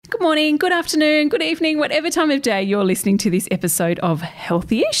Good morning, good afternoon, good evening, whatever time of day you're listening to this episode of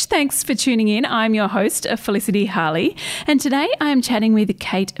Healthy-ish. Thanks for tuning in. I'm your host, Felicity Harley, and today I am chatting with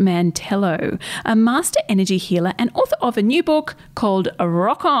Kate Mantello, a master energy healer and author of a new book called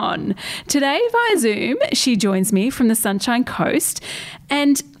Rock On. Today via Zoom, she joins me from the Sunshine Coast,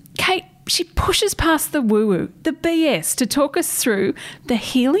 and Kate, she pushes past the woo-woo, the BS, to talk us through the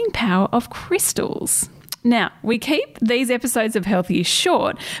healing power of crystals. Now, we keep these episodes of Healthy-ish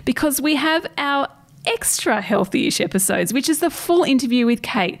short because we have our extra Healthy-ish episodes, which is the full interview with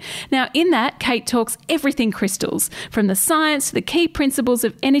Kate. Now, in that, Kate talks everything crystals, from the science to the key principles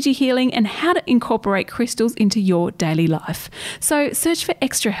of energy healing and how to incorporate crystals into your daily life. So search for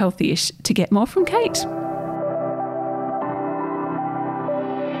extra Healthy-ish to get more from Kate.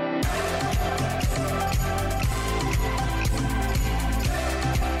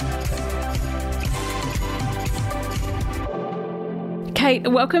 Kate,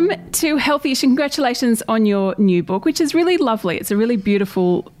 welcome to Healthy-ish. Congratulations on your new book, which is really lovely. It's a really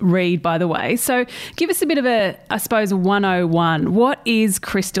beautiful read, by the way. So give us a bit of a, I suppose, 101. What is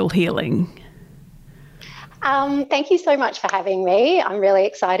crystal healing? Thank you so much for having me. I'm really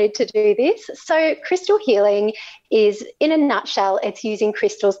excited to do this. So crystal healing is, in a nutshell, it's using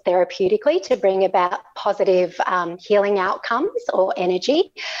crystals therapeutically to bring about positive healing outcomes or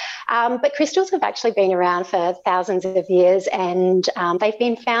energy. But crystals have actually been around for thousands of years, and they've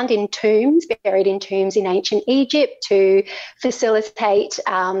been found in tombs, buried in tombs in ancient Egypt, to facilitate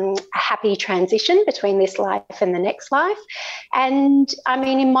a happy transition between this life and the next life. And I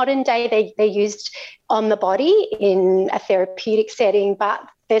mean, in modern day, they're used on the body in a therapeutic setting, but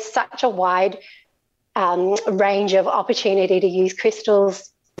there's such a wide range of opportunity to use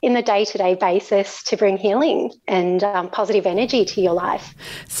crystals in the day-to-day basis to bring healing and positive energy to your life.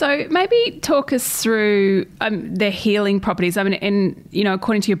 So maybe talk us through their healing properties. I mean, and, you know,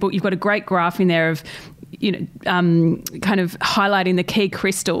 according to your book, you've got a great graph in there of, you know, kind of highlighting the key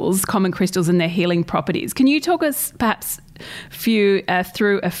crystals, common crystals and their healing properties. Can you talk us perhaps through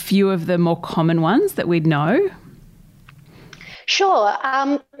a few of the more common ones that we'd know? Sure.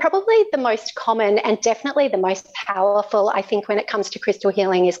 Probably the most common and definitely the most powerful, I think, when it comes to crystal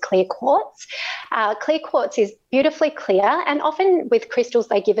healing is clear quartz. Clear quartz is beautifully clear, and often with crystals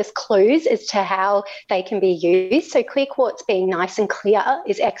they give us clues as to how they can be used. So clear quartz being nice and clear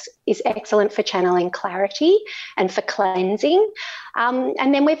is excellent for channeling clarity and for cleansing.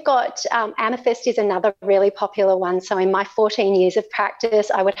 And then we've got amethyst is another really popular one. So in my 14 years of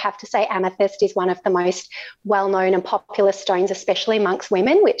practice, I would have to say amethyst is one of the most well-known and popular stones, especially amongst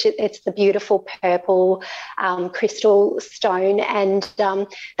women, which it's the beautiful purple crystal stone. And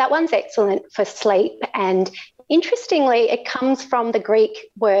that one's excellent for sleep. And interestingly, it comes from the Greek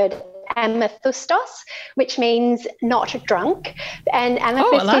word amethystos, which means not drunk, and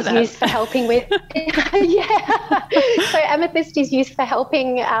amethyst is used for helping with so amethyst is used for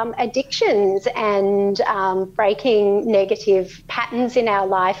helping addictions and breaking negative patterns in our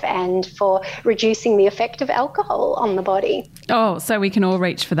life and for reducing the effect of alcohol on the body. Oh, so we can all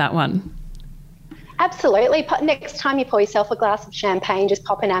reach for that one. Absolutely. Next time you pour yourself a glass of champagne, just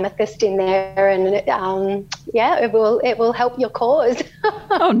pop an amethyst in there, and it will help your cause.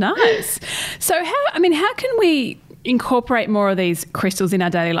 Oh, nice. So how can we incorporate more of these crystals in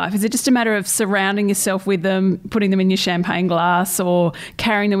our daily life? Is it just a matter of surrounding yourself with them, putting them in your champagne glass, or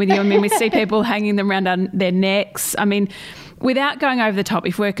carrying them with you? I mean, we see people hanging them around their necks. I mean, without going over the top,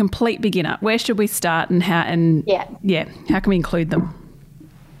 if we're a complete beginner, where should we start, and how can we include them?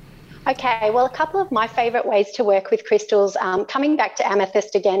 Okay, well, a couple of my favourite ways to work with crystals, coming back to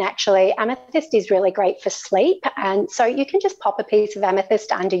amethyst again, actually, amethyst is really great for sleep. And so you can just pop a piece of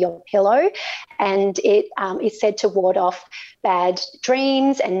amethyst under your pillow, and it is said to ward off bad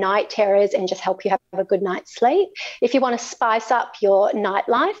dreams and night terrors and just help you have a good night's sleep. If you want to spice up your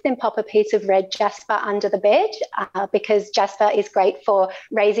nightlife, then pop a piece of red jasper under the bed, because jasper is great for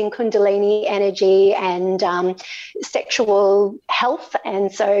raising kundalini energy and sexual health.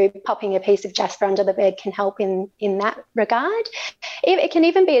 And so popping a piece of jasper under the bed can help in that regard. It can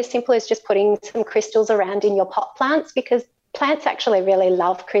even be as simple as just putting some crystals around in your pot plants, because plants actually really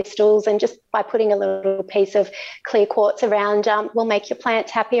love crystals, and just by putting a little piece of clear quartz around will make your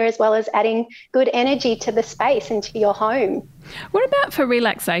plants happier, as well as adding good energy to the space and to your home. What about for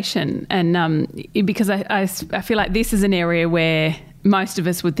relaxation? And because I feel like this is an area where most of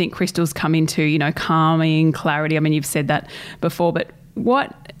us would think crystals come into, you know, calming, clarity. I mean, you've said that before, but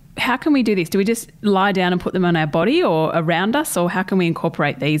how can we do this? Do we just lie down and put them on our body or around us, or how can we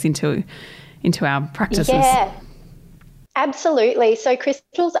incorporate these into our practices? Yeah. Absolutely. So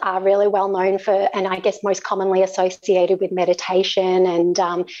crystals are really well known for, and I guess most commonly associated with meditation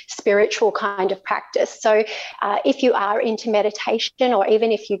and spiritual kind of practice. So if you are into meditation, or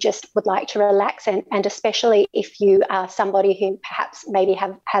even if you just would like to relax, and especially if you are somebody who perhaps maybe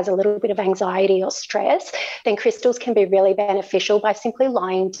has a little bit of anxiety or stress, then crystals can be really beneficial by simply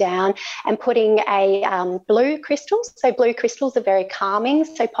lying down and putting a blue crystal. So blue crystals are very calming.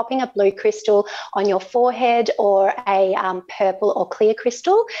 So popping a blue crystal on your forehead, or a purple or clear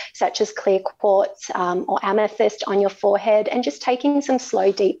crystal, such as clear quartz or amethyst on your forehead, and just taking some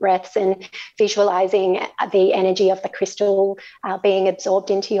slow, deep breaths and visualizing the energy of the crystal being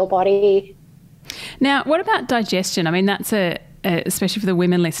absorbed into your body. Now, what about digestion? I mean, that's especially for the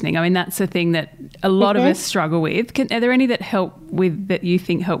women listening, I mean, that's a thing that a lot of us struggle with. Are there any that you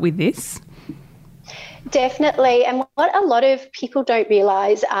think help with this? Definitely. And what a lot of people don't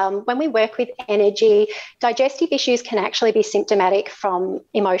realise, when we work with energy, digestive issues can actually be symptomatic from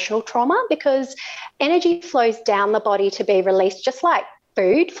emotional trauma, because energy flows down the body to be released, just like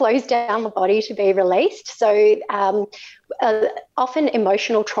food flows down the body to be released. So often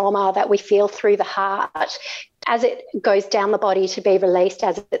emotional trauma that we feel through the heart, as it goes down the body to be released,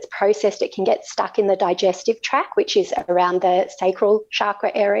 as it's processed, it can get stuck in the digestive tract, which is around the sacral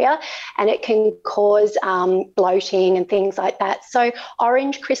chakra area, and it can cause bloating and things like that. So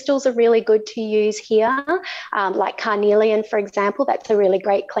orange crystals are really good to use here, like carnelian, for example. That's a really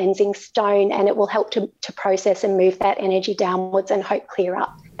great cleansing stone, and it will help to process and move that energy downwards and hope clear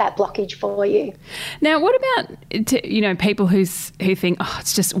up that blockage for you. Now, what about people who think, oh,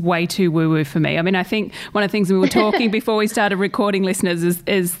 it's just way too woo-woo for me? I mean, I think one of the things we were talking before we started recording, listeners,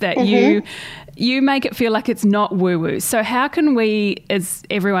 is that you make it feel like it's not woo-woo. So how can we, as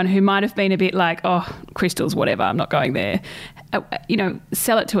everyone who might have been a bit like, oh, crystals, whatever, I'm not going there,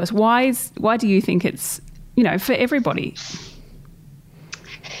 sell it to us? Why do you think it's, for everybody?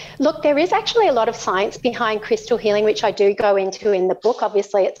 Look, there is actually a lot of science behind crystal healing, which I do go into in the book.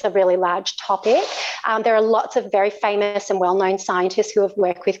 Obviously, it's a really large topic. There are lots of very famous and well-known scientists who have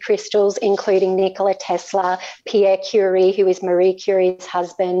worked with crystals, including Nikola Tesla, Pierre Curie, who is Marie Curie's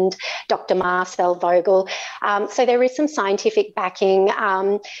husband, Dr. Marcel Vogel. So there is some scientific backing.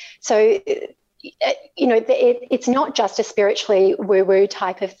 It's not just a spiritually woo-woo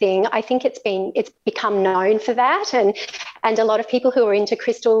type of thing. I think it's become known for that, and a lot of people who are into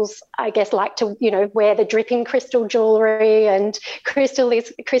crystals, I guess, like to wear the dripping crystal jewelry and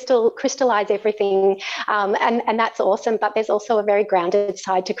crystallize everything, and that's awesome. But there's also a very grounded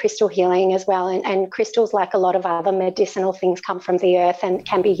side to crystal healing as well, and crystals, like a lot of other medicinal things, come from the earth and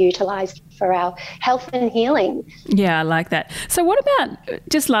can be utilised for our health and healing. Yeah, I like that. So what about,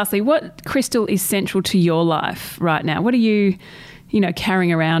 just lastly, what crystal is central to your life right now? What are you,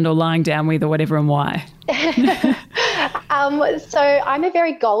 carrying around or lying down with or whatever, and why? So I'm a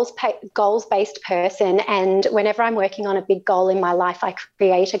very goals-based person, and whenever I'm working on a big goal in my life, I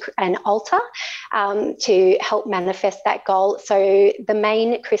create an altar to help manifest that goal. So the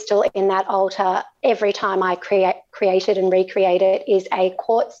main crystal in that altar, every time I create it and recreate it, is a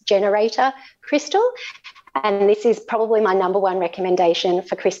quartz generator crystal. And this is probably my number one recommendation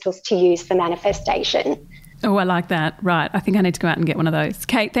for crystals to use for manifestation. Oh, I like that. Right. I think I need to go out and get one of those.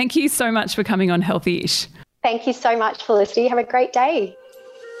 Kate, thank you so much for coming on Healthy-ish. Thank you so much, Felicity. Have a great day.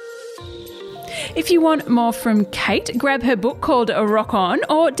 If you want more from Kate, grab her book called Rock On,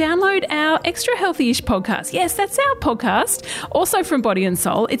 or download our Extra Healthy-ish podcast. Yes, that's our podcast, also from Body and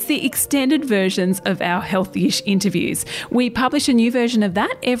Soul. It's the extended versions of our Healthy-ish interviews. We publish a new version of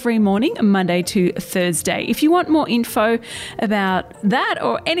that every morning, Monday to Thursday. If you want more info about that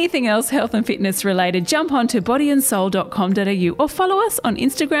or anything else health and fitness related, jump on to bodyandsoul.com.au or follow us on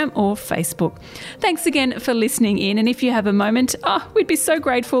Instagram or Facebook. Thanks again for listening in, and if you have a moment, we'd be so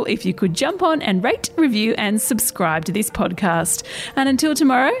grateful if you could jump on and rate, review and subscribe to this podcast. And until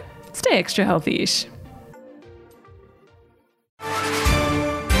tomorrow, stay extra healthy-ish.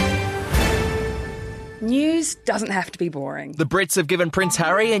 News doesn't have to be boring. The Brits have given Prince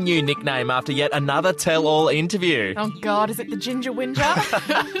Harry a new nickname after yet another tell-all interview. Oh God, is it the Ginger Whinger?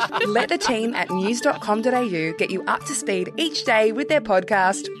 Let the team at news.com.au get you up to speed each day with their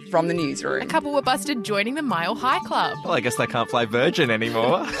podcast, From the Newsroom. A couple were busted joining the Mile High Club. Well, I guess they can't fly Virgin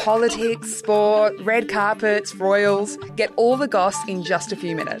anymore. Politics, sport, red carpets, royals. Get all the goss in just a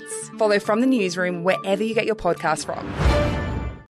few minutes. Follow From the Newsroom wherever you get your podcasts from.